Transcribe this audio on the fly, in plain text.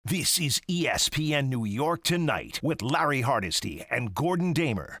This is ESPN New York Tonight with Larry Hardesty and Gordon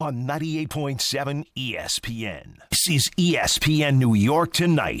Damer on 98.7 ESPN. This is ESPN New York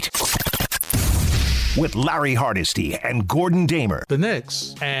Tonight with Larry Hardesty and Gordon Damer. The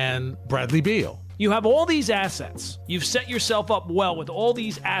Knicks and Bradley Beal. You have all these assets. You've set yourself up well with all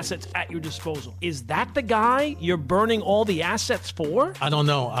these assets at your disposal. Is that the guy you're burning all the assets for? I don't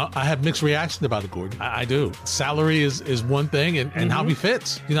know. I have mixed reaction about it, Gordon. I do. Salary is one thing, and how he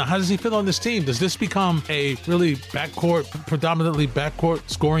fits. You know, how does he fit on this team? Does this become a really predominantly backcourt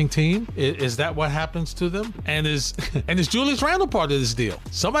scoring team? Is that what happens to them? And is Julius Randle part of this deal?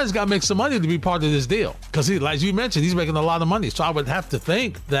 Somebody's got to make some money to be part of this deal. Because, as you mentioned, he's making a lot of money. So I would have to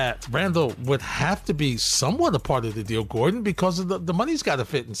think that Randle would have to be somewhat a part of the deal, Gordon, because of the money's got to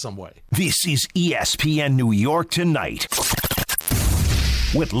fit in some way. This is ESPN New York Tonight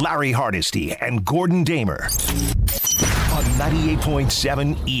with Larry Hardesty and Gordon Damer on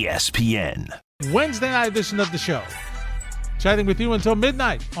 98.7 ESPN. Wednesday night edition of the show. Chatting with you until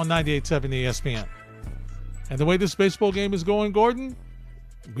midnight on 98.7 ESPN. And the way this baseball game is going, Gordon,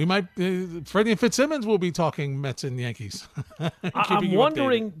 we might, Freddie and Fitzsimmons will be talking Mets and Yankees. I'm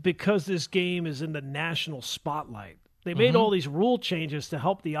wondering, because this game is in the national spotlight, they made all these rule changes to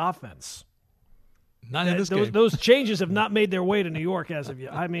help the offense. Not in this game. Those changes have not made their way to New York as of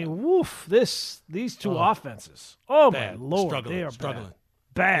yet. I mean, woof, these two offenses. Oh, bad. My Lord, they are struggling.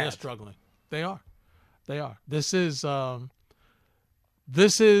 Bad. They're struggling. They are. This is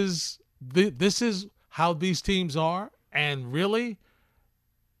how these teams are, and really,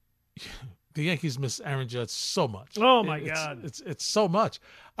 the Yankees miss Aaron Judge so much. Oh, my God. It's so much.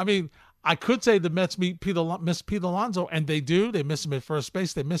 I mean, I could say the Mets miss Pete Alonso, and they do. They miss him at first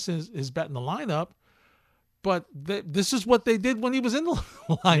base. They miss his bat in the lineup. But this is what they did when he was in the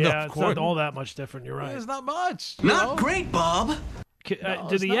lineup. Yeah, it's not all that much different. You're right. It's not much. Not great, Bob. Don't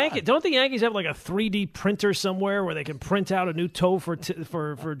the Yankees have like a 3D printer somewhere where they can print out a new toe for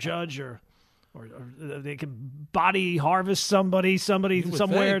Judge, or they can body harvest somebody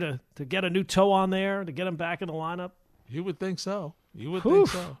somewhere to get a new toe on there to get him back in the lineup? You would think so. Think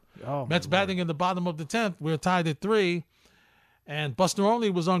so. Oh, Mets batting in the bottom of the 10th. We're tied at 3. And Buster Olney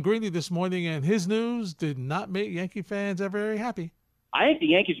was on Greeny this morning, and his news did not make Yankee fans very happy. I think the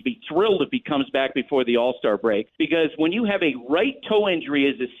Yankees would be thrilled if he comes back before the All-Star break, because when you have a right toe injury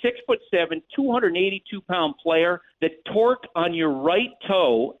as a 6'7", 282-pound player, the torque on your right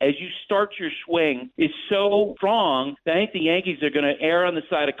toe as you start your swing is so strong that I think the Yankees are going to err on the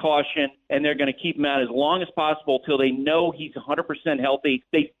side of caution, and they're going to keep him out as long as possible till they know he's 100% healthy.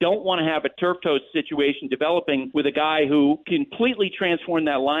 They don't want to have a turf toe situation developing with a guy who completely transformed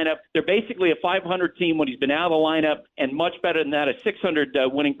that lineup. They're basically a 500 team when he's been out of the lineup, and much better than that, a 600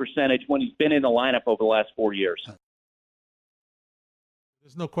 winning percentage when he's been in the lineup over the last 4 years.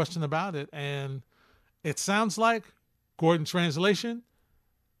 There's no question about it. And it sounds like, Gordon, translation,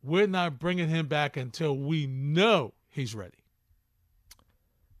 we're not bringing him back until we know he's ready.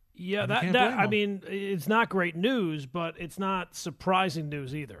 Yeah, I mean, it's not great news, but it's not surprising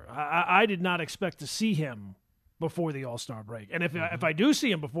news either. I did not expect to see him before the All-Star break. And if I do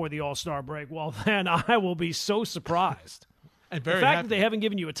see him before the All-Star break, well, then I will be so surprised. And very the fact happy. that they haven't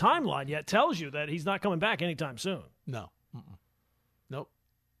given you a timeline yet tells you that he's not coming back anytime soon. No.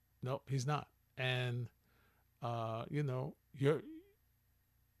 Nope, he's not. And, you're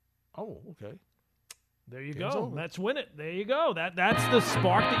 – okay. There you Game's go. over. Let's win it. There you go. That's the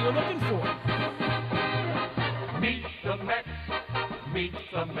spark that you're looking for. Meet the Mets. Meet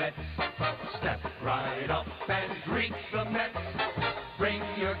the Mets. Step right up and greet the Mets. Bring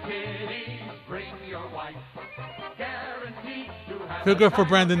your kiddies, bring your wife. Guaranteed to have Feel good for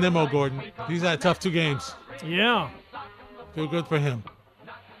Brandon Nimmo, Gordon. He's had tough 2 games. Yeah. Feel good for him.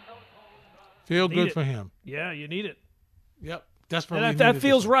 For him. Yeah, you need it. Yep. Desperately. That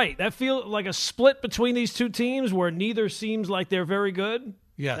feels right. That feels like a split between these two teams where neither seems like they're very good.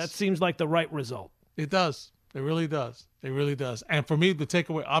 Yes. That seems like the right result. It does. It really does. It really does. And for me, the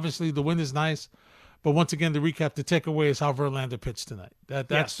takeaway, obviously the win is nice, but once again, to recap, the takeaway is how Verlander pitched tonight.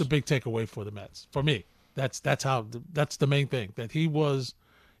 That's the big takeaway for the Mets. For me, that's the main thing, that he was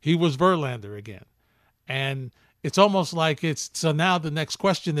Verlander again. And it's almost like so now the next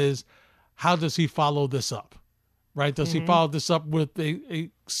question is, how does he follow this up? Right? Does he follow this up with a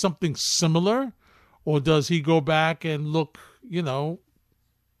something similar, or does he go back and look,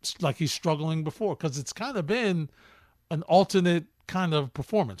 like he's struggling before? Because it's kind of been an alternate kind of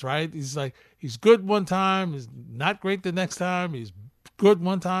performance, right? He's good one time, he's not great the next time, he's good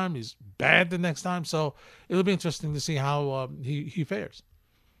one time, he's bad the next time. So it'll be interesting to see how he fares.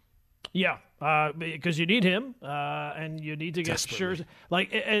 Yeah, because you need him, and you need to get Desperately.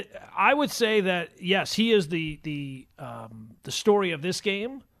 Scherzer. I would say that yes, he is the story of this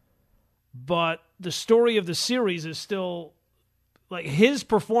game, but the story of the series is still like his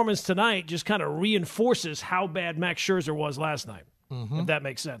performance tonight just kind of reinforces how bad Max Scherzer was last night. If that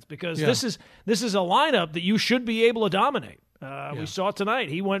makes sense, because this is a lineup that you should be able to dominate. We saw it tonight.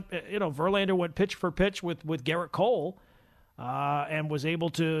 He went, Verlander went pitch for pitch with Garrett Cole. And was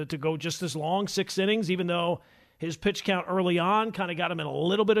able to go just as long, 6 innings, even though his pitch count early on kind of got him in a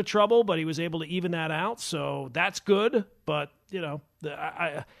little bit of trouble, but he was able to even that out. So that's good. But,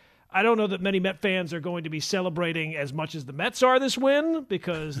 I don't know that many Met fans are going to be celebrating as much as the Mets are this win,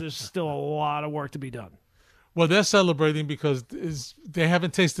 because there's still a lot of work to be done. Well, they're celebrating because they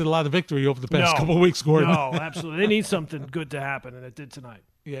haven't tasted a lot of victory over the past couple of weeks, Gordon. No, absolutely. They need something good to happen, and it did tonight.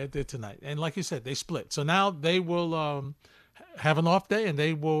 Yeah, it did tonight. And like you said, they split. So now they will have an off day, and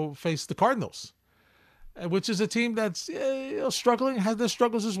they will face the Cardinals, which is a team that's struggling, has their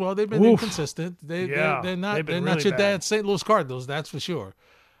struggles as well. They've been inconsistent. They're not really your bad. dad's St. Louis Cardinals, that's for sure.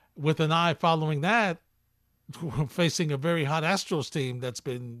 With an eye following that, facing a very hot Astros team that's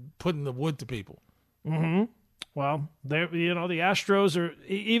been putting the wood to people. Mm-hmm. Well, the Astros are,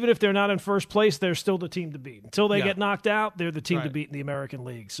 even if they're not in first place, they're still the team to beat. Until they get knocked out, they're the team to beat in the American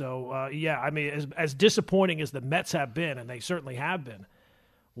League. So, I mean, as disappointing as the Mets have been, and they certainly have been,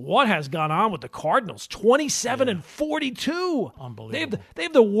 what has gone on with the Cardinals? 27-42. Unbelievable. They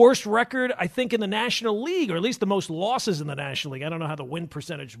have the worst record, I think, in the National League, or at least the most losses in the National League. I don't know how the win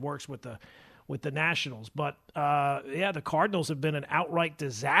percentage works with the Nationals, but the Cardinals have been an outright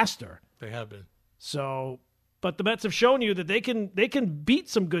disaster. They have been. So, but the Mets have shown you that they can beat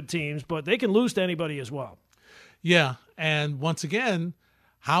some good teams, but they can lose to anybody as well. Yeah, and once again,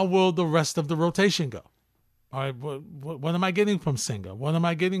 how will the rest of the rotation go? All right, what am I getting from Senga? What am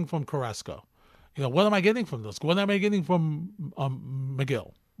I getting from Carrasco? What am I getting from those? What am I getting from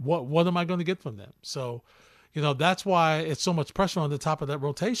McGill? What am I going to get from them? So, that's why it's so much pressure on the top of that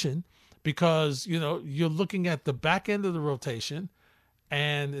rotation, because, you're looking at the back end of the rotation,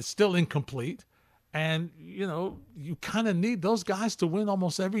 and it's still incomplete. And, you kind of need those guys to win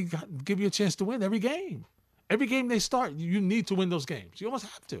give you a chance to win every game. Every game they start, you need to win those games. You almost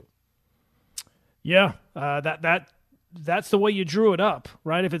have to. Yeah, that's the way you drew it up,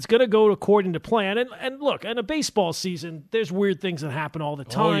 right? If it's going to go according to plan, and look, in a baseball season, there's weird things that happen all the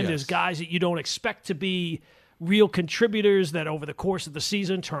time. Oh, yes. There's guys that you don't expect to be real contributors that over the course of the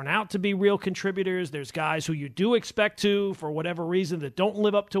season turn out to be real contributors. There's guys who you do expect to, for whatever reason, that don't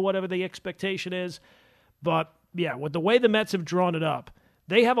live up to whatever the expectation is. But, yeah, with the way the Mets have drawn it up,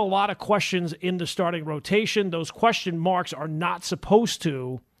 they have a lot of questions in the starting rotation. Those question marks are not supposed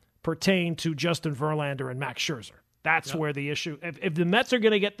to pertain to Justin Verlander and Max Scherzer. That's where the issue. If the Mets are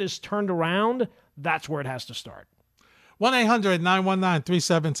going to get this turned around, that's where it has to start.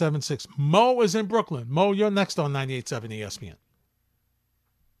 1-800-919-3776. Mo is in Brooklyn. Mo, you're next on 98.7 ESPN.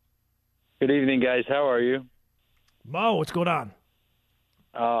 Good evening, guys. How are you? Mo, what's going on?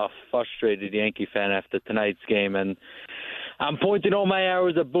 Frustrated Yankee fan after tonight's game, and I'm pointing all my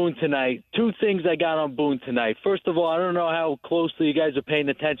arrows at Boone tonight. 2 things I got on Boone tonight. First of all, I don't know how closely you guys are paying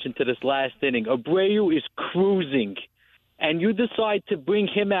attention to this last inning. Abreu is cruising, and you decide to bring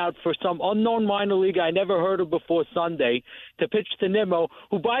him out for some unknown minor league I never heard of before Sunday to pitch to Nimmo,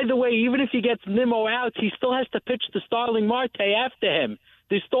 who, by the way, even if he gets Nimmo out, he still has to pitch to Starling Marte after him.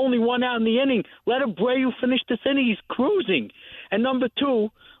 There's still only 1 out in the inning. Let Abreu finish this inning. He's cruising. And number 2,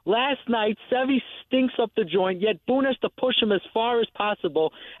 last night, Sevy stinks up the joint, yet Boone has to push him as far as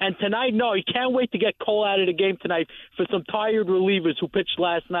possible. And tonight, no, he can't wait to get Cole out of the game tonight for some tired relievers who pitched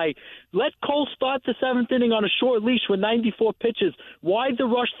last night. Let Cole start the 7th inning on a short leash with 94 pitches. Why the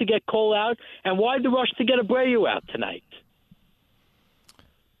rush to get Cole out, and why the rush to get Abreu out tonight?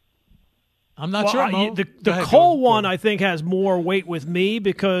 I'm not sure, Mo. The Cole one, I think, has more weight with me,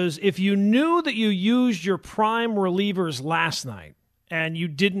 because if you knew that you used your prime relievers last night and you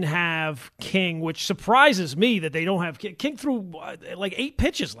didn't have King, which surprises me that they don't have King. King threw like 8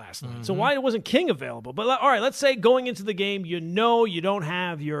 pitches last night. So why wasn't King available? But all right, let's say going into the game, you don't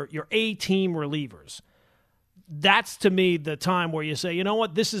have your A-team relievers. That's, to me, the time where you say, you know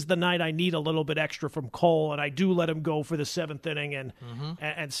what, this is the night I need a little bit extra from Cole, and I do let him go for the 7th inning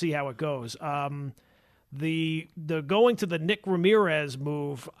and see how it goes. The going to the Nick Ramirez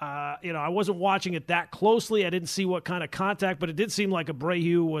move, I wasn't watching it that closely. I didn't see what kind of contact, but it did seem like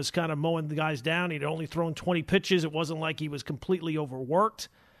Abreu was kind of mowing the guys down. He'd only thrown 20 pitches. It wasn't like he was completely overworked.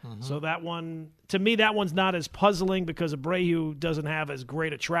 So that one, to me, that one's not as puzzling, because Abreu doesn't have as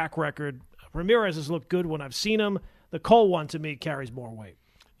great a track record. Ramirez has looked good when I've seen him. The Cole one, to me, carries more weight.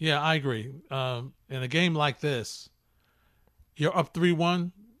 Yeah, I agree. In a game like this, you're up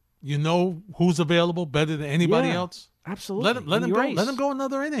 3-1. You know who's available better than anybody else. Absolutely. Let him go. Let him go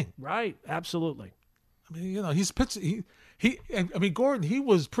another inning. Right. Absolutely. I mean, he's pitched. Gordon, he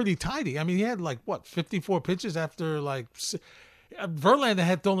was pretty tidy. I mean, he had 54 pitches after Verlander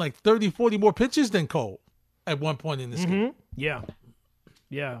had thrown 30, 40 more pitches than Cole at one point in this game. Yeah.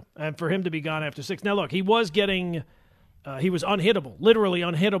 Yeah. And for him to be gone after 6. Now, look, he was getting he was unhittable, literally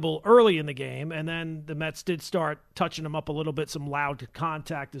unhittable early in the game. And then the Mets did start touching him up a little bit, some loud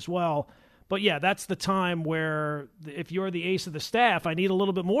contact as well. But, yeah, that's the time where if you're the ace of the staff, I need a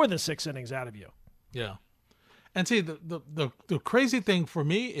little bit more than 6 innings out of you. Yeah. And see, the crazy thing for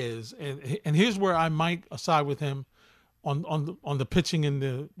me is, and here's where I might side with him on the pitching in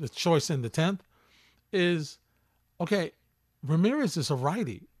the choice in the 10th, is, okay, Ramirez is a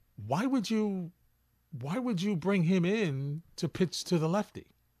righty. Why would you bring him in to pitch to the lefty?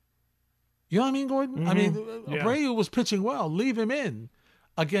 You know what I mean, Gordon? Mm-hmm. I mean, Abreu was pitching well. Leave him in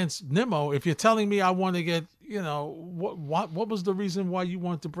against Nimmo. If you're telling me I want to get, what was the reason why you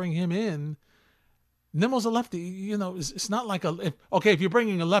want to bring him in? Nimmo's a lefty. It's not like if you're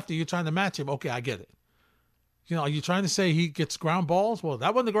bringing a lefty, you're trying to match him. Okay, I get it. Are you trying to say he gets ground balls? Well,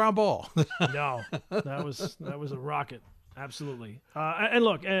 that wasn't a ground ball. No, that was a rocket. Absolutely. And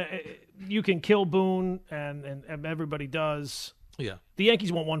look, you can kill Boone, and everybody does. Yeah. The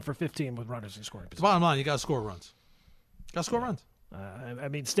Yankees went 1 for 15 with runners in scoring position. Bottom line, you got to score runs. Runs.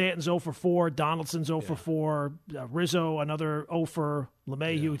 Stanton's 0 for 4, Donaldson's 0 for 4, Rizzo another 0 for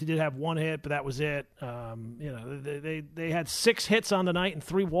LeMahieu. He did have 1 hit, but that was it. They had 6 hits on the night and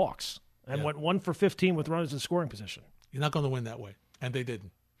 3 walks, and went 1 for 15 with runners in scoring position. You're not going to win that way, and they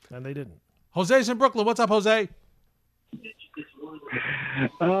didn't. Jose's in Brooklyn. What's up, Jose?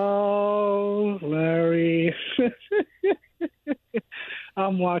 Oh, Larry.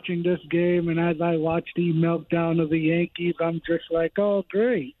 I'm watching this game, and as I watch the meltdown of the Yankees, I'm just like, oh,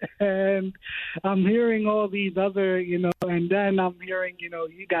 great. And I'm hearing all these other, and then I'm hearing,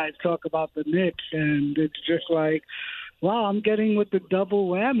 you guys talk about the Knicks, and it's just like, wow, I'm getting with the double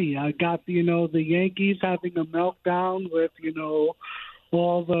whammy. I got, the Yankees having a meltdown with,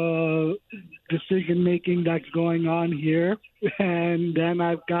 all the decision-making that's going on here. And then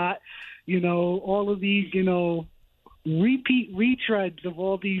I've got, all of these, repeat retreads of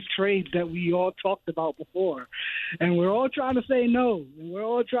all these trades that we all talked about before. And we're all trying to say no. And we're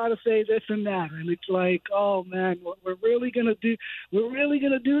all trying to say this and that. And it's like, oh, man, we're really going to do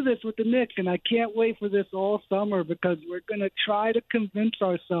this with the Knicks. And I can't wait for this all summer because we're going to try to convince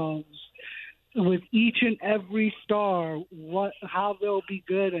ourselves with each and every star how they'll be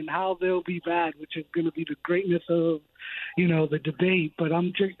good and how they'll be bad, which is going to be the greatness of, the debate. But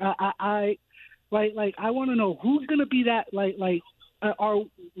I'm just, I want to know who's going to be that, when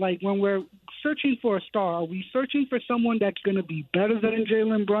we're searching for a star, are we searching for someone that's going to be better than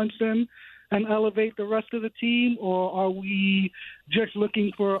Jalen Brunson and elevate the rest of the team, or are we just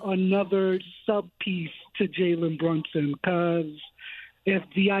looking for another sub-piece to Jalen Brunson? Because if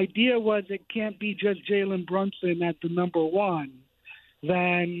the idea was it can't be just Jalen Brunson at the number 1,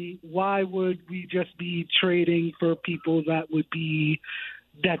 then why would we just be trading for people that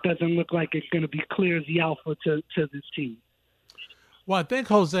doesn't look like it's going to be clear as the alpha to this team? Well, I think,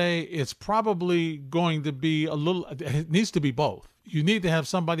 Jose, it's probably going to be it needs to be both. You need to have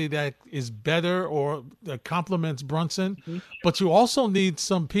somebody that is better or that complements Brunson, but you also need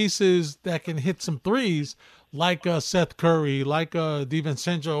some pieces that can hit some threes, like Seth Curry, like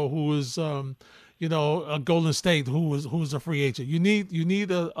DiVincenzo, who is, a Golden State, who was a free agent. You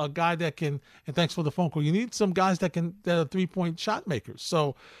need a guy that can, and thanks for the phone call, you need some guys that are 3-point shot makers.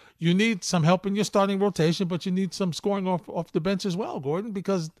 So you need some help in your starting rotation, but you need some scoring off the bench as well, Gordon,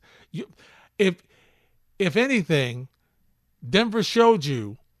 because if anything, Denver showed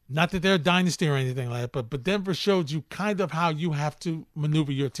you, not that they're a dynasty or anything like that, but Denver showed you kind of how you have to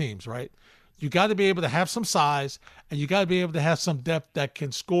maneuver your teams, right? You got to be able to have some size, and you got to be able to have some depth that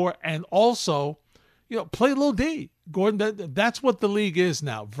can score, and also, play a little D. Gordon, that's what the league is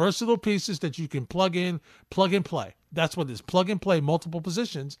now. Versatile pieces that you can plug and play. That's what it is. Plug and play multiple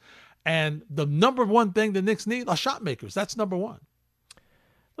positions. And the number one thing the Knicks need are shot makers. That's number 1.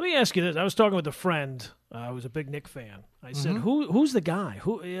 Let me ask you this. I was talking with a friend who's a big Knicks fan. I said, who's the guy?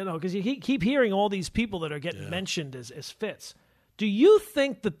 Because you keep hearing all these people that are getting mentioned as fits. Do you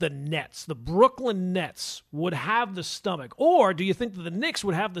think that the Nets, the Brooklyn Nets, would have the stomach, or do you think that the Knicks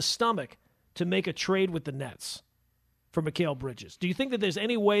would have the stomach to make a trade with the Nets for Mikal Bridges? Do you think that there's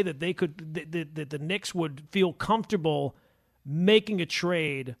any way that they could, that the Knicks would feel comfortable making a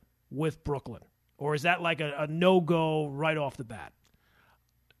trade with Brooklyn, or is that like a no-go right off the bat?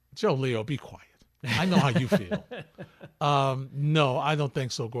 Joe Leo, be quiet. I know how you feel. No, I don't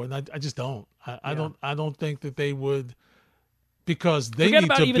think so, Gordon. I just don't. I don't think that they would, because they Forget need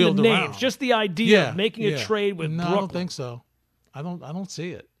about to even build the names, around. just the idea of making a trade with Brooklyn. I don't think so. I don't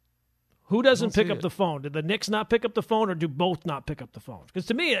see it. Who doesn't pick up the phone? Did the Knicks not pick up the phone, or do both not pick up the phone? Because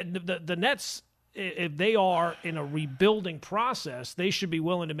to me, the Nets, if they are in a rebuilding process, they should be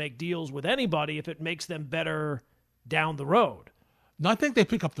willing to make deals with anybody if it makes them better down the road. No, I think they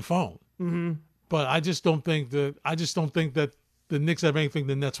pick up the phone, but I just don't think that the Knicks have anything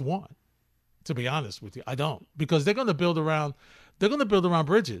the Nets want. To be honest with you, I don't, because they're going to build around. They're going to build around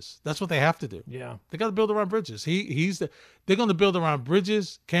Bridges. That's what they have to do. Yeah, they got to build around Bridges. They're going to build around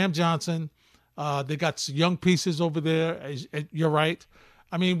Bridges, Cam Johnson. They got some young pieces over there. You're right.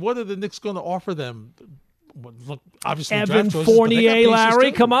 I mean, what are the Knicks going to offer them? Look, obviously, Evan Fournier,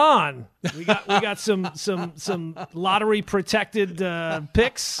 Larry, come on. We got some lottery protected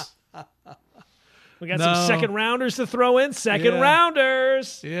picks. We got some second rounders to throw in. Second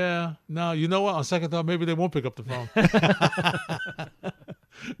rounders. Yeah. No, you know what? On second thought, maybe they won't pick up the phone.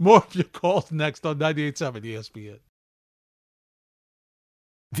 More of your calls next on 98.7 ESPN.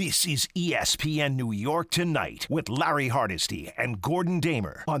 This is ESPN New York Tonight with Larry Hardesty and Gordon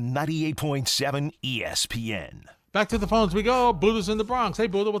Damer on 98.7 ESPN. Back to the phones we go. Buddha's in the Bronx. Hey,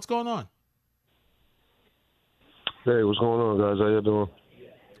 Buddha, what's going on? Hey, what's going on, guys? How you doing?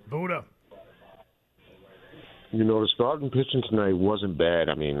 Buddha. You know, the starting pitching tonight wasn't bad.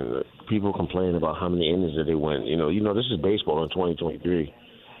 I mean, people complain about how many innings that they went. You know, this is baseball in 2023.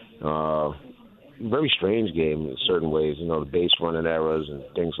 Very strange game in certain ways. You know, the base running errors and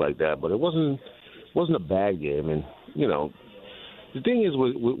things like that. But it wasn't a bad game. And you know, the thing is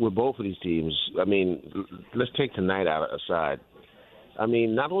with both of these teams. I mean, let's take tonight aside. I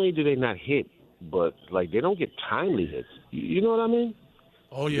mean, not only do they not hit, but like they don't get timely hits. You know what I mean?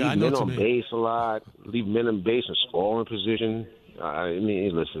 Oh, yeah, leave I know men what on you mean. base a lot, leave men on base in scoring position. I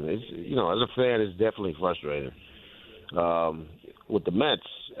mean, listen, it's, you know, as a fan, it's definitely frustrating. With the Mets,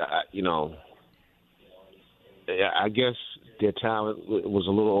 you know, I guess their talent was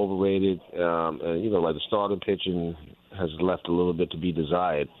a little overrated. And, you know, like the starting pitching has left a little bit to be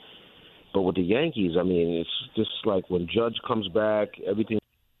desired. But with the Yankees, I mean, it's just like when Judge comes back, everything.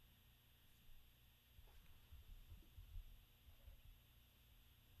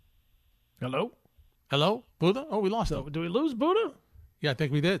 Hello, Buddha? Oh, we lost him. Do we lose Buddha? Yeah, I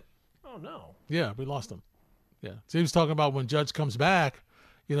think we did. Oh, no. Yeah, we lost him. Yeah. So he was talking about when Judge comes back,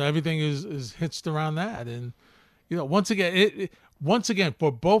 you know, everything is hitched around that. And, you know, once again,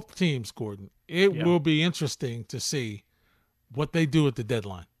 for both teams, Gordon, it will be interesting to see what they do at the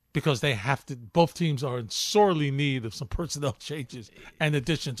deadline, because they have to. Both teams are in sorely need of some personnel changes and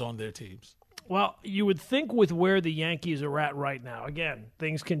additions on their teams. Well, you would think with where the Yankees are at right now, again,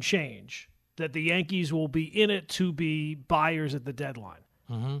 things can change, that the Yankees will be in it to be buyers at the deadline.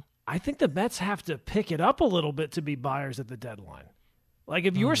 Mm-hmm. I think the Mets have to pick it up a little bit to be buyers at the deadline. Like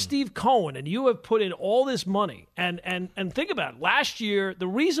if you're Steve Cohen and you have put in all this money, and think about it, last year, the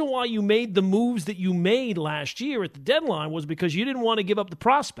reason why you made the moves that you made last year at the deadline was because you didn't want to give up the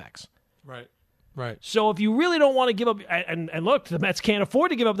prospects. Right. So if you really don't want to give up, and look, the Mets can't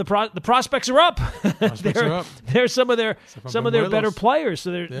afford to give up the prospects are up. They're some of their better players,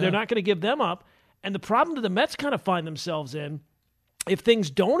 so they're not going to give them up. And the problem that the Mets kind of find themselves in, if things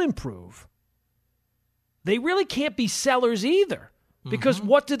don't improve, they really can't be sellers either, because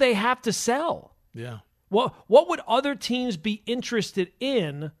what do they have to sell? Yeah. What would other teams be interested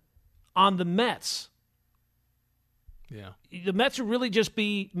in on the Mets? Yeah. The Mets would really just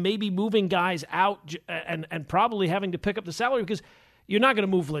be maybe moving guys out and probably having to pick up the salary, because you're not going to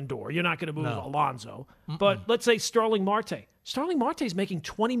move Lindor. You're not going to move Alonso. But let's say Starling Marte. Starling Marte is making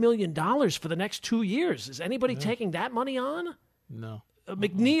 $20 million for the next 2 years. Is anybody taking that money on? No.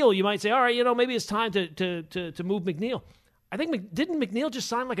 McNeil, you might say, all right, you know, maybe it's time to move McNeil. I think didn't McNeil just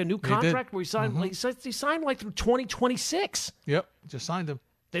sign like a new contract where he signed he signed like through 2026. Yep, just signed him.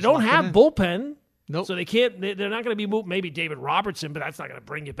 They don't have bullpen. Nope. So they can't. They're not going to be moved. Maybe David Robertson, but that's not going to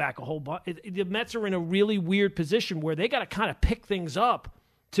bring you back a whole bunch. The Mets are in a really weird position where they got to kind of pick things up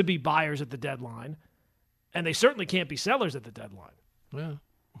to be buyers at the deadline, and they certainly can't be sellers at the deadline. Yeah,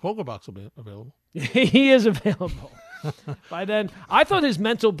 Vogelbach's will be available. He is available. By then, I thought his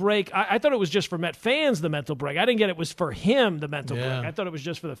mental break. I thought it was just for Met fans, the mental break. I didn't get it was for him, the mental break. I thought it was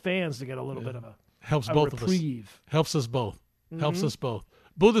just for the fans to get a little bit of a helps both reprieve. Of us. Helps us both. Helps us both.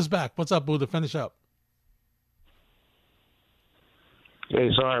 Buddha's back. What's up, Buddha? Finish up. Hey,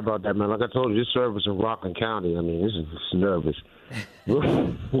 sorry about that, man. Like I told you, this service in Rockland County, I mean, this is nervous.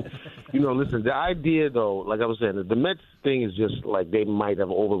 Listen, the idea, though, like I was saying, the Mets thing is just like they might have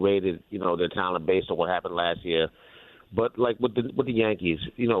overrated, their talent based on what happened last year. But, like, with the Yankees,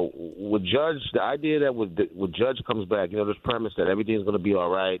 with Judge, the idea that with Judge comes back, this premise that everything's going to be all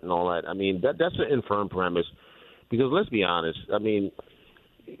right and all that, I mean, that's an infirm premise. Because let's be honest, I mean,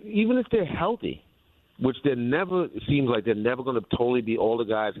 even if they're healthy, which it seems like they're never going to totally be all the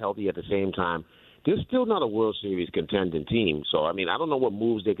guys healthy at the same time, they're still not a World Series contending team. So, I mean, I don't know what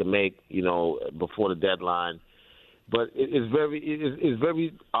moves they can make, before the deadline. But it's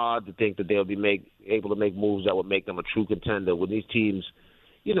very odd to think that they'll be able to make moves that would make them a true contender when these teams,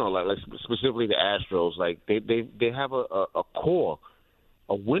 like specifically the Astros, like they have a core,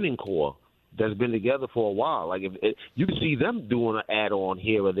 a winning core that's been together for a while. Like you can see them doing an add-on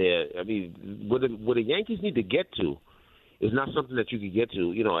here or there. I mean, what the Yankees need to get to is not something that you can get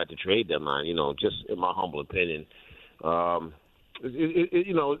to, at the trade deadline. Just in my humble opinion.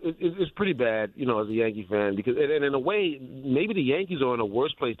 It's pretty bad, as a Yankee fan, because and in a way, maybe the Yankees are in a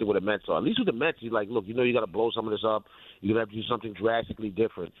worse place than what the Mets are. At least with the Mets, you're like, look, you got to blow some of this up. You're going to have to do something drastically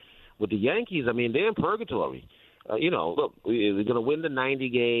different. With the Yankees, I mean, they're in purgatory. Look, we're going to win the 90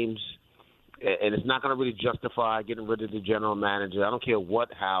 games, and it's not going to really justify getting rid of the general manager. I don't care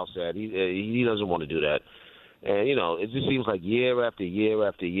what Hal said. He doesn't want to do that. And, it just seems like year after year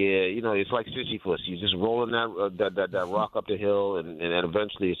after year, it's like Sisyphus. You're just rolling that rock up the hill, and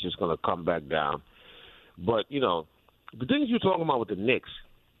eventually it's just going to come back down. But, the things you're talking about with the Knicks,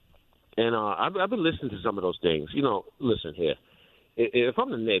 and I've been listening to some of those things. Listen here. If I'm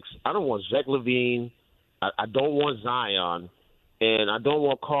the Knicks, I don't want Zach LaVine, I don't want Zion, and I don't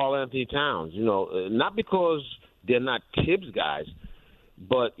want Karl Anthony Towns, not because they're not Tibbs guys,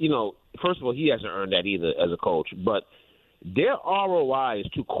 but, first of all, he hasn't earned that either as a coach. But their ROI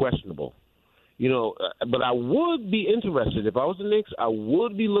is too questionable. But I would be interested, if I was the Knicks, I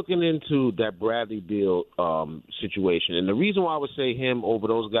would be looking into that Bradley Beal situation. And the reason why I would say him over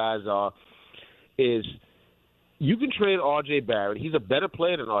those guys is you can trade R.J. Barrett. He's a better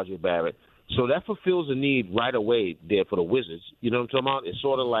player than R.J. Barrett. So that fulfills a need right away there for the Wizards. You know what I'm talking about? It's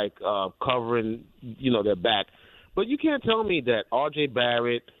sort of like covering, their back. But you can't tell me that R.J.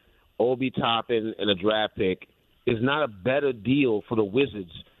 Barrett, Obi Toppin, and a draft pick is not a better deal for the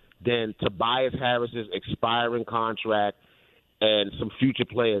Wizards than Tobias Harris's expiring contract and some future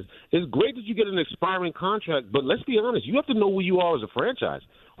players. It's great that you get an expiring contract, but let's be honest, you have to know where you are as a franchise.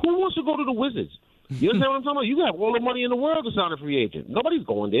 Who wants to go to the Wizards? You understand what I'm talking about? You have all the money in the world to sign a free agent. Nobody's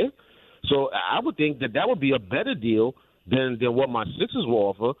going there. So I would think that would be a better deal than what my Sixers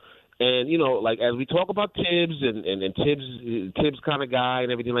will offer. And, like as we talk about Tibbs and Tibbs kind of guy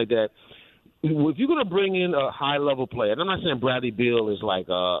and everything like that, if you're going to bring in a high-level player, and I'm not saying Bradley Beal is like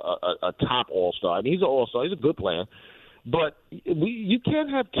a top all-star. I mean, he's an all-star. He's a good player. But you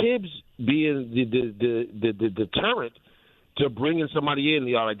can't have Tibbs being the deterrent to bring in somebody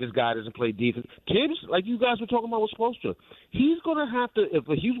in. All right, this guy doesn't play defense. Tibbs, like you guys were talking about, was supposed to. He's going to have to, if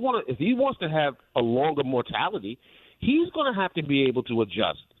he wants to have a longer mortality, he's going to have to be able to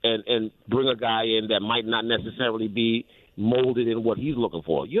adjust and bring a guy in that might not necessarily be molded in what he's looking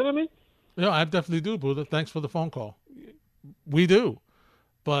for. You know what I mean? Yeah, I definitely do, Buddha. Thanks for the phone call. We do.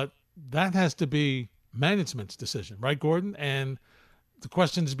 But that has to be management's decision, right, Gordon? And the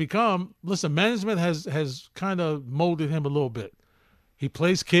question has become, listen, management has kind of molded him a little bit. He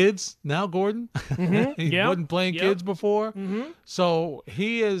plays kids now, Gordon. Mm-hmm. He wasn't playing kids before. Mm-hmm. So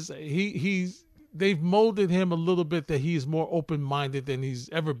he's they've molded him a little bit that he's more open-minded than he's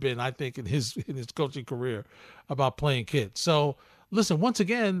ever been, I think, in his coaching career about playing kids. So, listen, once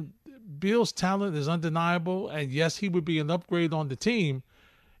again, Beal's talent is undeniable, and yes, he would be an upgrade on the team.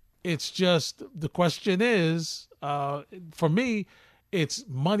 It's just the question is, for me, it's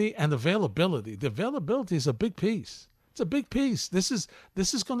money and availability. The availability is a big piece. It's a big piece. This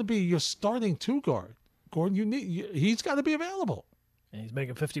is going to be your starting two guard, Gordon. He's got to be available. And he's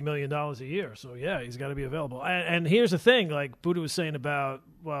making $50 million a year, so yeah, he's got to be available. And here's the thing, like Buddha was saying about,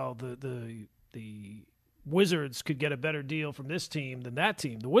 well, the Wizards could get a better deal from this team than that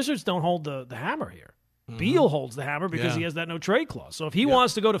team. The Wizards don't hold the hammer here. Mm-hmm. Beal holds the hammer because he has that no trade clause. So if he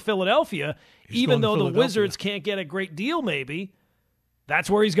wants to go to Philadelphia, even though the Wizards can't get a great deal, maybe that's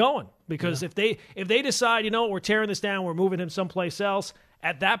where he's going. Because if they decide, we're tearing this down, we're moving him someplace else.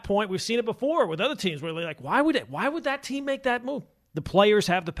 At that point, we've seen it before with other teams where they're like, why would that team make that move? The players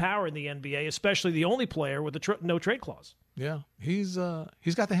have the power in the NBA, especially the only player with the no trade clause. Yeah, he's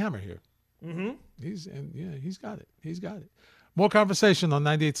got the hammer here. Mm-hmm. He's got it. He's got it. More conversation on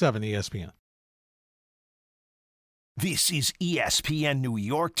 98.7 ESPN. This is ESPN New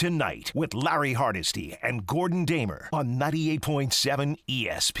York Tonight with Larry Hardesty and Gordon Damer on 98.7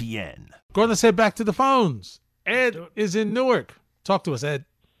 ESPN. Gordon, let's head back to the phones. Ed is in Newark. Talk to us, Ed.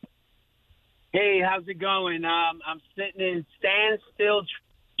 Hey, how's it going? I'm sitting in standstill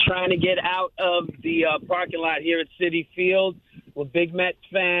trying to get out of the parking lot here at Citi Field. We're big Mets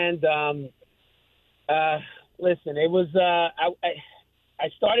fans. Listen, it was I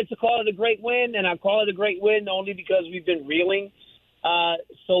started to call it a great win, and I call it a great win only because we've been reeling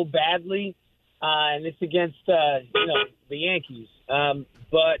so badly, and it's against the Yankees.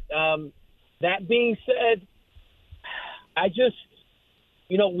 But that being said, I just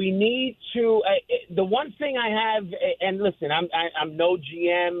we need to. The one thing I have, and listen, I'm no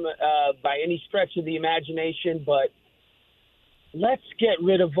GM by any stretch of the imagination, but let's get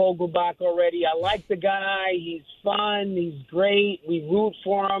rid of Vogelbach already. I like the guy. He's fun. He's great. We root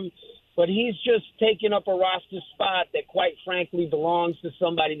for him. But he's just taking up a roster spot that, quite frankly, belongs to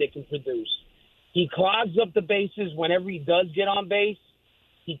somebody that can produce. He clogs up the bases whenever he does get on base.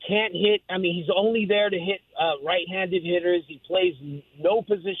 He can't hit. I mean, he's only there to hit right-handed hitters. He plays no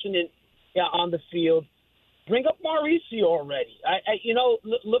position on the field. Bring up Mauricio already.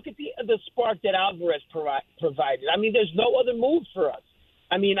 Look at the spark that Alvarez provided. I mean, there's no other move for us.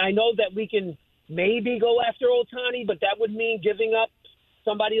 I mean, I know that we can maybe go after Ohtani, but that would mean giving up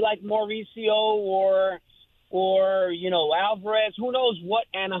somebody like Mauricio or Alvarez. Who knows what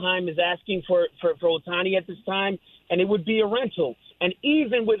Anaheim is asking for Ohtani at this time, and it would be a rental. And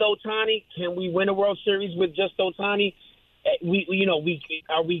even with Ohtani, can we win a World Series with just Ohtani?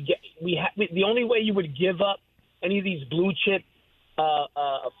 The only way you would give up any of these blue chip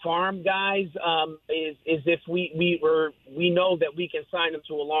farm guys is if we know that we can sign them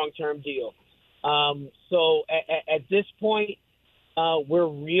to a long-term deal. So at this point, we're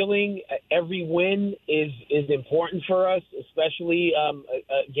reeling. Every win is important for us, especially a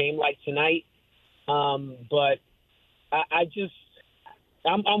game like tonight. But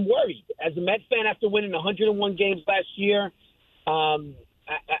I'm worried. As a Mets fan, after winning 101 games last year, I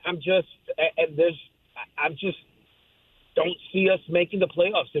just don't see us making the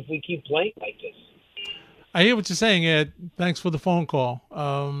playoffs if we keep playing like this. I hear what you're saying, Ed. Thanks for the phone call.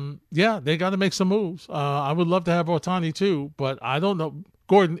 Yeah, they got to make some moves. I would love to have Ohtani too, but I don't know,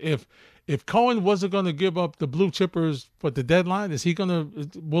 Gordon. If Cohen wasn't going to give up the blue chippers for the deadline, is he going to?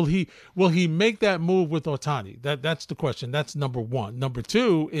 Will he make that move with Ohtani? That's the question. That's number one. Number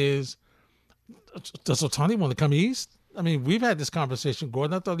two is, does Ohtani want to come east? I mean, we've had this conversation,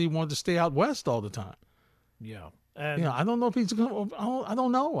 Gordon. I thought he wanted to stay out west all the time. Yeah. And I don't know if he's going to. I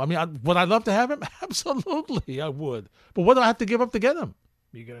don't know. I mean, would I love to have him? Absolutely, I would. But what do I have to give up to get him?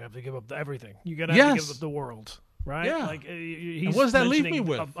 You're going to have to give up everything. You're going to have to give up the world. Right? Yeah. Like he's what does that leave me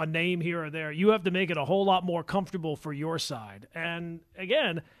with? A name here or there. You have to make it a whole lot more comfortable for your side. And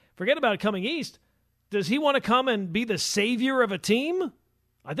again, forget about coming east. Does he want to come and be the savior of a team?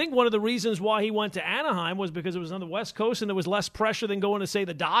 I think one of the reasons why he went to Anaheim was because it was on the West Coast and there was less pressure than going to, say,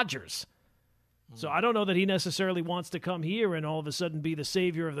 the Dodgers. So I don't know that he necessarily wants to come here and all of a sudden be the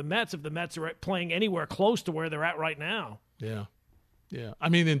savior of the Mets if the Mets are playing anywhere close to where they're at right now. Yeah. Yeah. I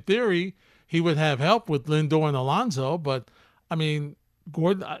mean, in theory, he would have help with Lindor and Alonso, but I mean,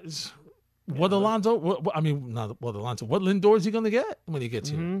 Gordon, what Lindor is he going to get when he gets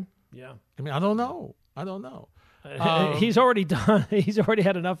here? Yeah. I mean, I don't know. He's already done. He's already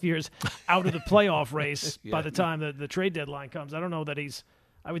had enough years out of the playoff race by the time the trade deadline comes. I don't know that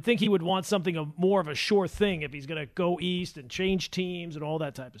I would think he would want something more of a sure thing if he's going to go east and change teams and all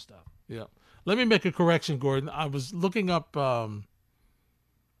that type of stuff. Yeah. Let me make a correction, Gordon. I was looking up the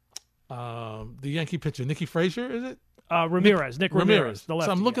Yankee pitcher, Nicky Frazier, is it? Nick Ramirez, the lefty.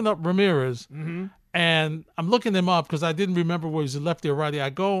 So I'm looking up Ramirez, and I'm looking him up because I didn't remember whether he's a lefty or righty.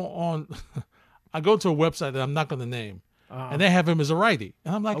 I go to a website that I'm not going to name, and they have him as a righty.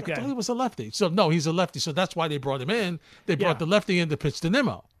 And I'm like, I thought he was a lefty. So, no, he's a lefty. So that's why they brought him in. They brought the lefty in to pitch to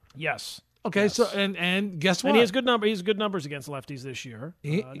Nimmo. Yes. Okay, yes. so and guess what? And he has good numbers against lefties this year.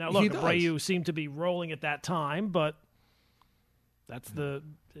 Now, look, Abreu seemed to be rolling at that time, but that's that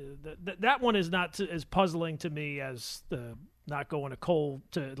one is not as puzzling to me as the not going to Cole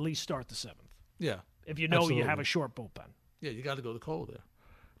to at least start the seventh. Yeah. If you know absolutely. You have a short bullpen. Yeah, you got to go to Cole there.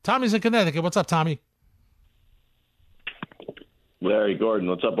 Tommy's in Connecticut. What's up, Tommy? Larry, Gordon,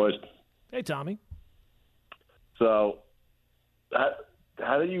 what's up, boys? Hey, Tommy. So,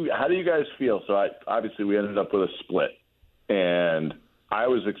 how do you guys feel? So, obviously we ended up with a split, and I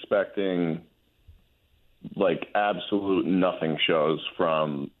was expecting like absolute nothing shows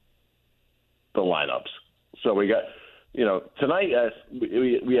from the lineups. So we got, tonight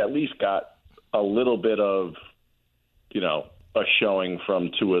we at least got a little bit of a showing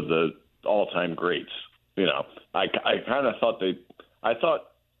from two of the all-time greats. I kind of thought I thought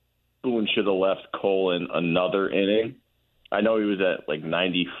Boone should have left Cole in another inning. I know he was at like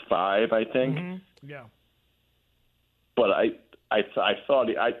 95, I think. Mm-hmm. Yeah. But I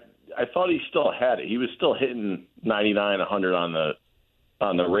thought he still had it. He was still hitting 99, 100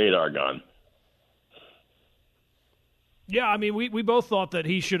 on the radar gun. Yeah, I mean, we both thought that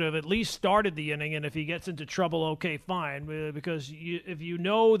he should have at least started the inning, and if he gets into trouble, okay, fine. Because if you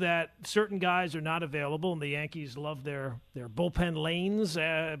know that certain guys are not available, and the Yankees love their bullpen lanes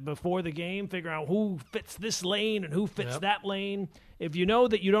before the game, figuring out who fits this lane and who fits that lane. If you know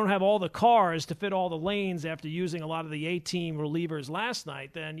that you don't have all the cars to fit all the lanes after using a lot of the A-team relievers last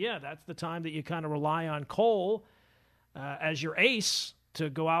night, then, yeah, that's the time that you kind of rely on Cole as your ace to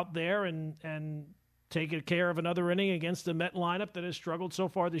go out there and take care of another inning against the Met lineup that has struggled so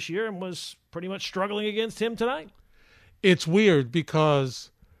far this year and was pretty much struggling against him tonight. It's weird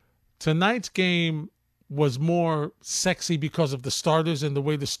because tonight's game was more sexy because of the starters and the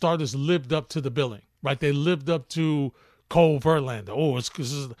way the starters lived up to the billing, right? They lived up to Cole Verlander. Oh,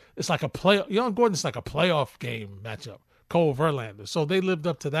 it's like a play. Gordon, it's like a playoff game matchup, Cole Verlander. So they lived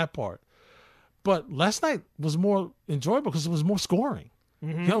up to that part. But last night was more enjoyable because it was more scoring.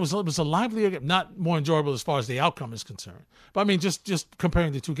 Mm-hmm. It was a livelier game, not more enjoyable as far as the outcome is concerned. But I mean, just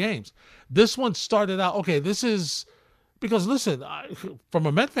comparing the two games, this one started out okay. This is because listen, from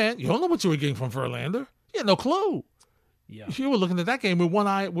a Met fan, you don't know what you were getting from Verlander. You had no clue. Yeah, if you were looking at that game with one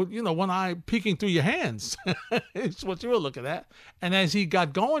eye peeking through your hands, it's what you were looking at. And as he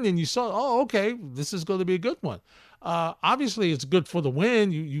got going, and you saw, oh, okay, this is going to be a good one. Obviously, it's good for the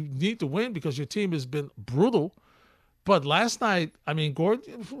win. You need to win because your team has been brutal. But last night, I mean,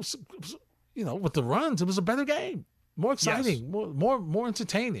 Gordon, with the runs, it was a better game, more exciting, yes. more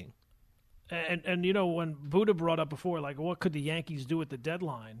entertaining. And when Buddha brought up before, like, what could the Yankees do at the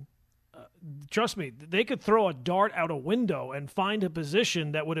deadline? Trust me, they could throw a dart out a window and find a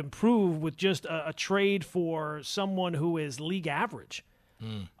position that would improve with just a trade for someone who is league average.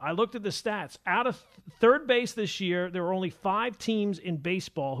 I looked at the stats. Out of third base this year, there are only 5 teams in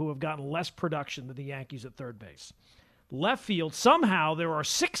baseball who have gotten less production than the Yankees at third base. Left field, somehow there are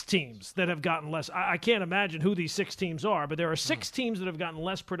 6 teams that have gotten less. I can't imagine who these 6 teams are, but there are 6 teams that have gotten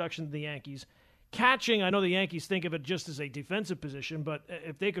less production than the Yankees. Catching, I know the Yankees think of it just as a defensive position, but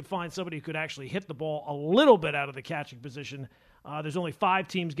if they could find somebody who could actually hit the ball a little bit out of the catching position, there's only 5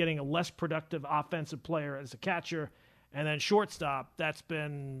 teams getting a less productive offensive player as a catcher. And then shortstop, that's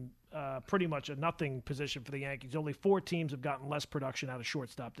been pretty much a nothing position for the Yankees. Only 4 teams have gotten less production out of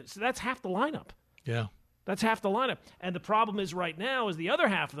shortstop. So that's half the lineup. Yeah. That's half the lineup. And the problem is right now is the other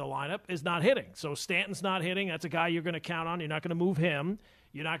half of the lineup is not hitting. So Stanton's not hitting. That's a guy you're going to count on. You're not going to move him.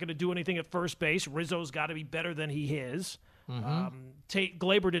 You're not going to do anything at first base. Rizzo's got to be better than he is. Mm-hmm.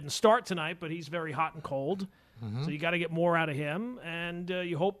 Glaber didn't start tonight, but he's very hot and cold. Mm-hmm. So you got to get more out of him. And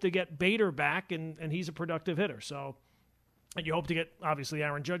you hope to get Bader back, and he's a productive hitter. So, and you hope to get, obviously,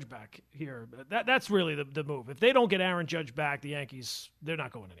 Aaron Judge back here. That's really the move. If they don't get Aaron Judge back, the Yankees, they're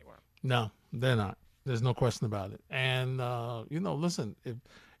not going anywhere. No, they're not. There's no question about it. And, listen,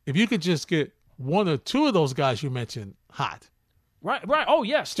 if you could just get 1 or 2 of those guys you mentioned hot. Right. Oh,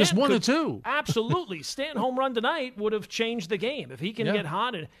 yes. Just 1 or 2. Absolutely. Stanton home run tonight would have changed the game. If he can get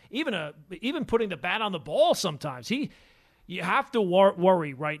hot, and even putting the bat on the ball sometimes. You have to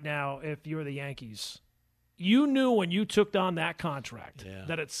worry right now if you're the Yankees. You knew when you took on that contract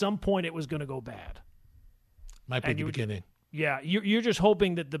that at some point it was going to go bad. Might be the beginning. Yeah, you're just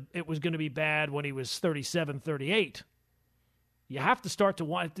hoping that it was going to be bad when he was 37, 38. You have to start to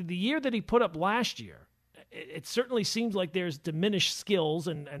want the year that he put up last year. It certainly seems like there's diminished skills,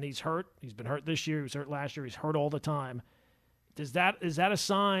 and he's hurt. He's been hurt this year. He was hurt last year. He's hurt all the time. Is that a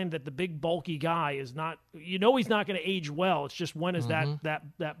sign that the big bulky guy is not? He's not going to age well. It's just when is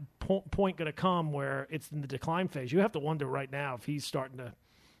that point going to come where it's in the decline phase? You have to wonder right now if he's starting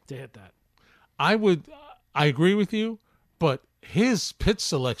to hit that. I agree with you. But his pitch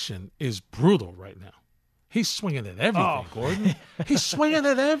selection is brutal right now. He's swinging at everything, Gordon. He's swinging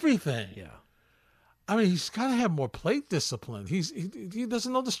at everything. Yeah. I mean, he's got to have more plate discipline. He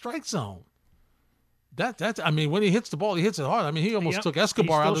doesn't know the strike zone. When he hits the ball, he hits it hard. I mean, he almost took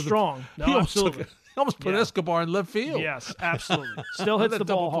Escobar out of the strong. No, absolutely. He almost put Escobar in left field. Yes, absolutely. Still hits the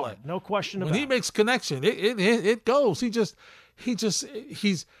ball hard. No question about it. When he makes connection, it goes. He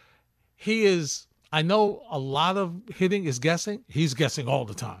is. I know a lot of hitting is guessing. He's guessing all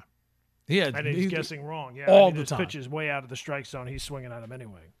the time. He's guessing wrong. Yeah, all the time. Pitch is way out of the strike zone. He's swinging at him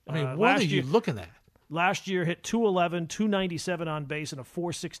anyway. I mean, what are you looking at? Last year hit 211, 297 on base, and a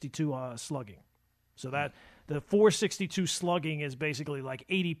 462 slugging. So the 462 slugging is basically like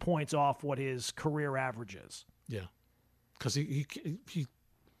 80 points off what his career average is. Yeah, because he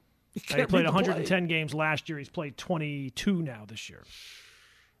played 110 games last year. He's played 22 now this year.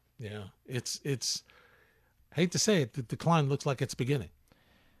 Yeah, it's. I hate to say it, the decline looks like it's beginning.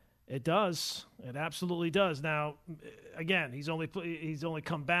 It does. It absolutely does. Now, again, he's only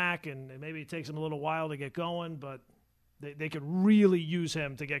come back, and maybe it takes him a little while to get going, but they could really use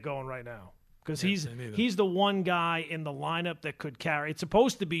him to get going right now because he's the one guy in the lineup that could carry. It's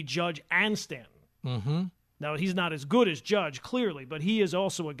supposed to be Judge and Stanton. Mm-hmm. Now, he's not as good as Judge, clearly, but he is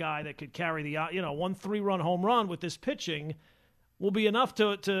also a guy that could carry the 1 3-run home run with this pitching will be enough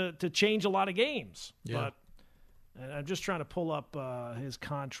to change a lot of games. Yeah. But and I'm just trying to pull up his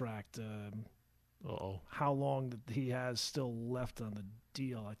contract. How long that he has still left on the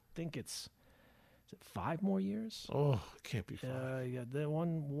deal? I think is it 5 more years? Oh, it can't be 5. Yeah, the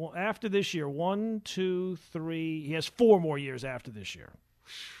one after this year. 1, 2, 3. He has 4 more years after this year.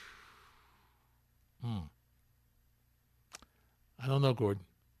 I don't know, Gordon.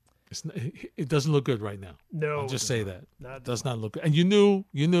 It doesn't look good right now. No, I'll just say that. It does not look good. And you knew,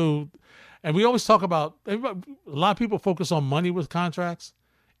 and we always talk about, a lot of people focus on money with contracts.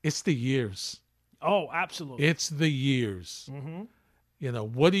 It's the years. Oh, absolutely. It's the years. Mm-hmm.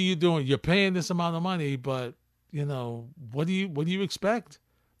 What are you doing? You're paying this amount of money, but, what do you expect?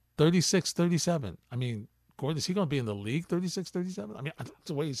 36, 37. I mean, Gordon, is he going to be in the league 36, 37? I mean, that's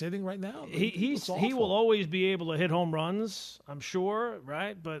the way he's hitting right now. He will always be able to hit home runs, I'm sure,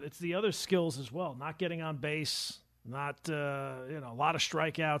 right? But it's the other skills as well. Not getting on base, not a lot of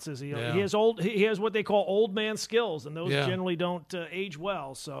strikeouts. He has what they call old man skills, and those generally don't age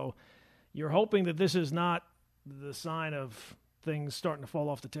well. So you're hoping that this is not the sign of things starting to fall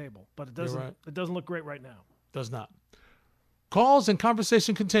off the table. But it doesn't. Right. It doesn't look great right now. Does not. Calls and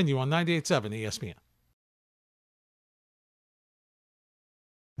conversation continue on 98.7 ESPN.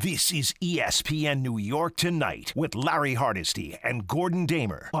 This is ESPN New York Tonight with Larry Hardesty and Gordon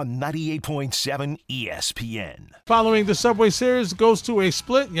Damer on 98.7 ESPN. Following the Subway Series goes to a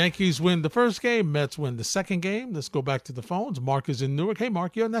split. Yankees win the first game. Mets win the second game. Let's go back to the phones. Mark is in Newark. Hey,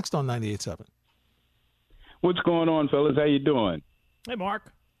 Mark, you're next on 98.7. What's going on, fellas? How you doing? Hey,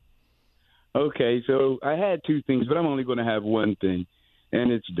 Mark. Okay, so I had 2 things, but I'm only going to have one thing,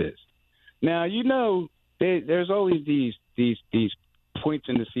 and it's this. Now, there's always these points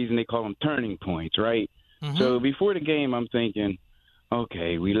in the season, they call them turning points, right? Mm-hmm. So before the game, I'm thinking,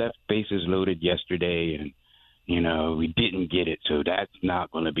 okay, we left bases loaded yesterday and, we didn't get it, so that's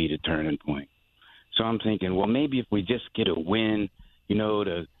not going to be the turning point. So I'm thinking, well, maybe if we just get a win,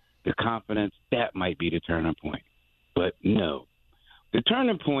 the confidence, that might be the turning point. But no. The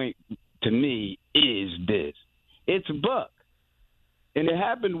turning point to me is this. It's Buck. And it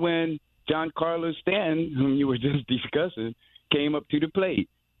happened when Giancarlo Stanton, whom you were just discussing, came up to the plate.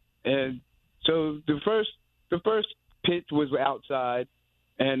 And so the first pitch was outside,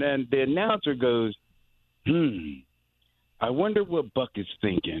 and then the announcer goes, I wonder what Buck is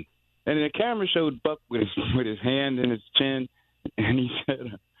thinking. And the camera showed Buck with his hand in his chin, and he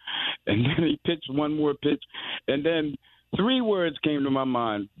said, and then he pitched one more pitch, and then 3 words came to my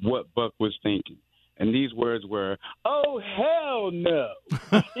mind what Buck was thinking. And these words were, oh, hell no.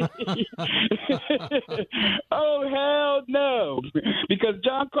 Oh, hell no. Because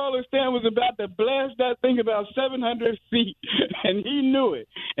Giancarlo Stanton was about to blast that thing about 700 feet, and he knew it.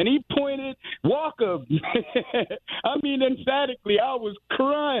 And he pointed, walk him. I mean, emphatically, I was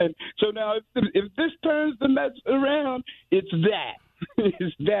crying. So now if this turns the Mets around, it's that.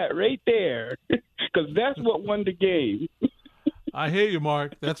 It's that right there. Because that's what won the game. I hear you,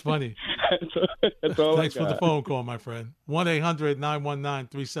 Mark. That's funny. That's all. Thanks for the phone call, my friend.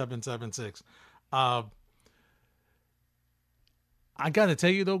 1-800-919-3776. I got to tell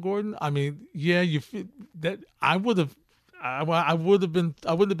you though, Gordon. I mean, yeah, I wouldn't have been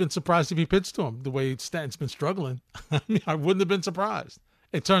surprised if he pitched to him the way Stanton's been struggling. I mean, I wouldn't have been surprised.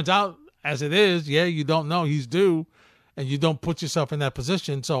 It turns out, as it is, you don't know he's due, and you don't put yourself in that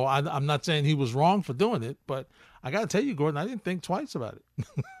position. So I'm not saying he was wrong for doing it, but I got to tell you, Gordon, I didn't think twice about it.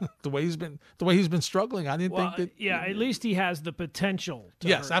 the way he's been struggling, I didn't think that. Yeah, at least he has the potential to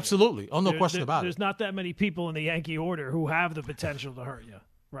yes, hurt absolutely. You. Oh, no question about it. There's not that many people in the Yankee order who have the potential to hurt you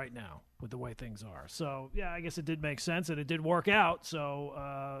right now with the way things are. So, yeah, I guess it did make sense, and it did work out.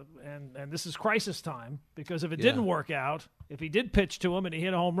 So, and this is crisis time, because if it didn't work out, if he did pitch to him and he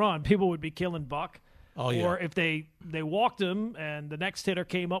hit a home run, people would be killing Buck. Oh, yeah. Or if they walked him and the next hitter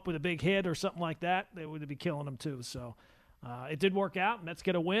came up with a big hit or something like that, they would be killing him too. So it did work out. Mets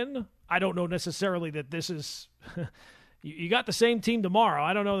get a win. I don't know necessarily that this is you got the same team tomorrow.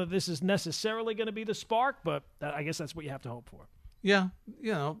 I don't know that this is necessarily going to be the spark, but I guess that's what you have to hope for. Yeah,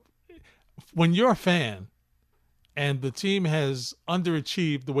 when you're a fan and the team has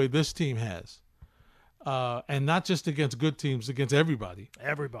underachieved the way this team has, and not just against good teams, against everybody.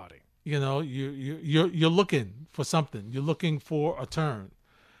 Everybody. You're looking for something. You're looking for a turn.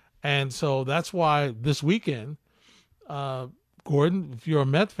 And so that's why this weekend, Gordon, if you're a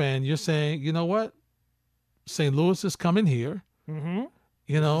Met fan, you're saying, you know what? St. Louis is coming here. Mm-hmm.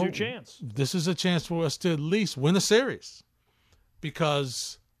 This is your chance. This is a chance for us to at least win a series.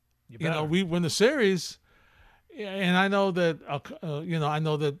 Because, we win the series, and I know that,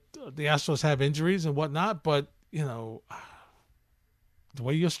 the Astros have injuries and whatnot, but, the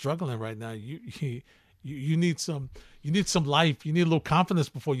way you're struggling right now, you need some life. You need a little confidence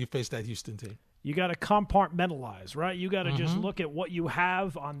before you face that Houston team. You got to compartmentalize, right? You got to just look at what you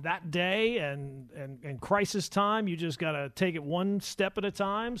have on that day and crisis time. You just got to take it one step at a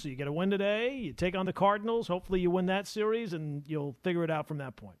time. So you get a win today. You take on the Cardinals. Hopefully you win that series, and you'll figure it out from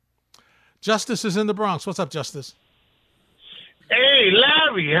that point. Justice is in the Bronx. What's up, Justice? Hey,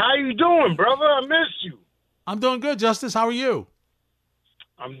 Larry. How you doing, brother? I missed you. I'm doing good, Justice. How are you?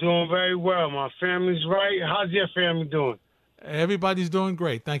 I'm doing very well. My family's right. How's your family doing? Everybody's doing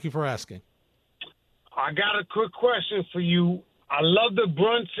great. Thank you for asking. I got a quick question for you. I love the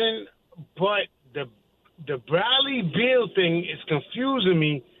Brunson, but the Bradley Beal thing is confusing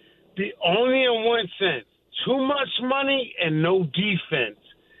me. Only in one sense: too much money and no defense.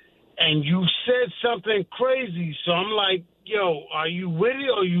 And you said something crazy, so I'm like, yo, are you with it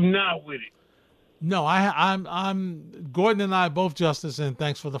or are you not with it? No, I'm Gordon and I both, Justice, and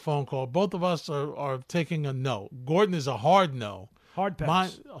thanks for the phone call. Both of us are taking a no. Gordon is a hard no. Hard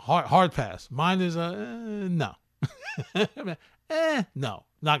pass. Hard pass. Mine is a no. No.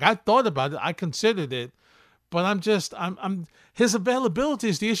 Like, I thought about it. I considered it, but I'm his availability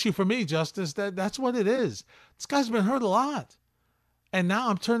is the issue for me, Justice. That's what it is. This guy's been hurt a lot. And now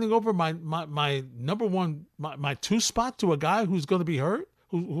I'm turning over my number one, my two spot to a guy who's going to be hurt,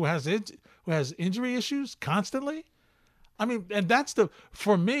 who has injury issues constantly. I mean, and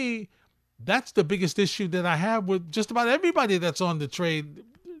for me, that's the biggest issue that I have with just about everybody that's on the trade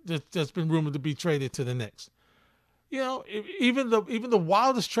that's been rumored to be traded to the Knicks. Even the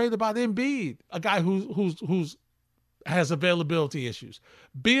wildest trade about Embiid, a guy who's has availability issues.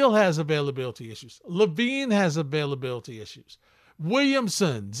 Beal has availability issues. Levine has availability issues.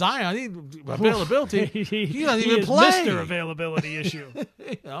 Williamson, Zion, availability. He doesn't even play. Mr. Availability issue.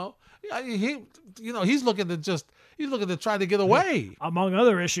 He's looking to try to get away. Among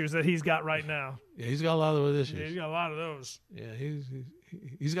other issues that he's got right now. Yeah, he's got a lot of other issues. Yeah, he's got a lot of those. Yeah,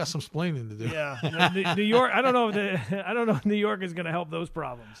 he's got some explaining to do. Yeah, New York. I don't know if New York is going to help those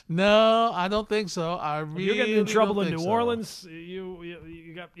problems. No, I don't think so. If you're getting in trouble in New Orleans,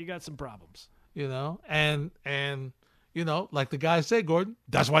 you got some problems. And like the guys say, Gordon,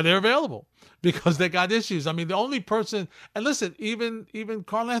 that's why they're available, because they got issues. I mean, the only person, and listen, even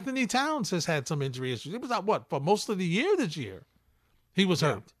Karl Anthony Towns has had some injury issues. It was not for most of the year this year. He was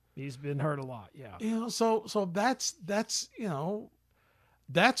hurt. He's been hurt a lot. Yeah. So that's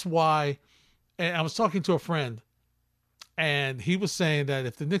why. And I was talking to a friend, and he was saying that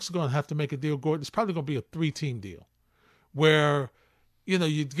if the Knicks are going to have to make a deal, Gordon, it's probably going to be a 3-team deal, where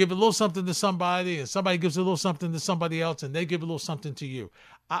you give a little something to somebody, and somebody gives a little something to somebody else, and they give a little something to you.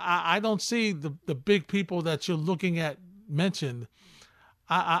 I don't see the big people that you're looking at mentioned.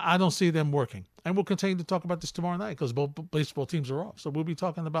 I don't see them working. And we'll continue to talk about this tomorrow night because both baseball teams are off. So we'll be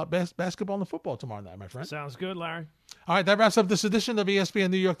talking about basketball and football tomorrow night, my friend. Sounds good, Larry. All right, that wraps up this edition of ESPN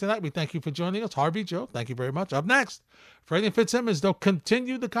New York Tonight. We thank you for joining us. Harvey, Joe, thank you very much. Up next, Freddie and Fitzsimmons, they'll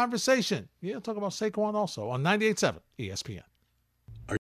continue the conversation. Yeah, talk about Saquon also on 98.7 ESPN.